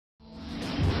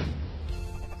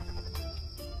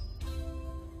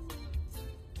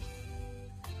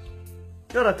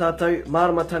Kia ora tātou,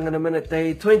 Maramatanga In A Minute,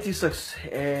 day 26,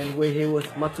 and we're here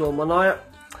with Matua Manaia,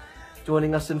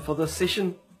 joining us in for this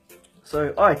session.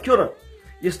 So, kia ora.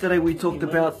 Yesterday we talked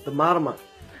about the marama,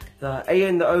 the A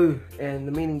and the O, and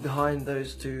the meaning behind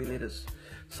those two letters.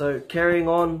 So, carrying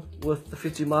on with the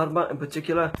whetū marama in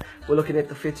particular, we're looking at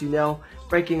the whetū now,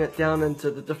 breaking it down into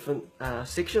the different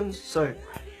sections. So,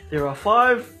 there are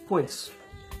 5 points.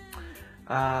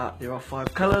 There are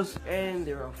 5 colours and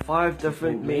there are 5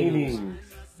 different meanings.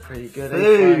 Pretty good,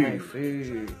 eh?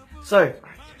 Food. So,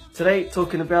 today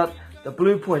talking about the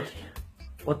blue point.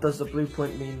 What does the blue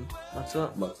point mean,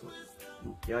 Matua? Matua.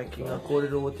 Ia ki ngā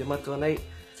kōrero o te matua nei.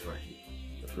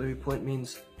 The blue point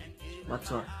means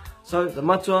matua. So, the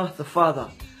matua, the father.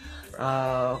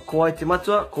 Ko ai te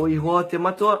matua, ko Ihoa te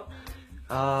matua.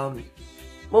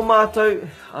 Mō mātou,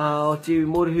 o te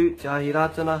Morehu, te ahi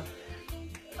rātana.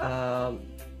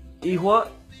 Ihoa,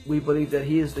 we believe that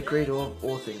he is the creator of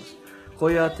all things.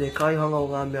 Koia te kaihanga o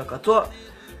ngā mea katoa,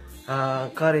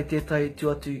 kare tētai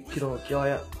tuatu ki rongo ki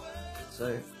aia.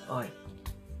 So, ai.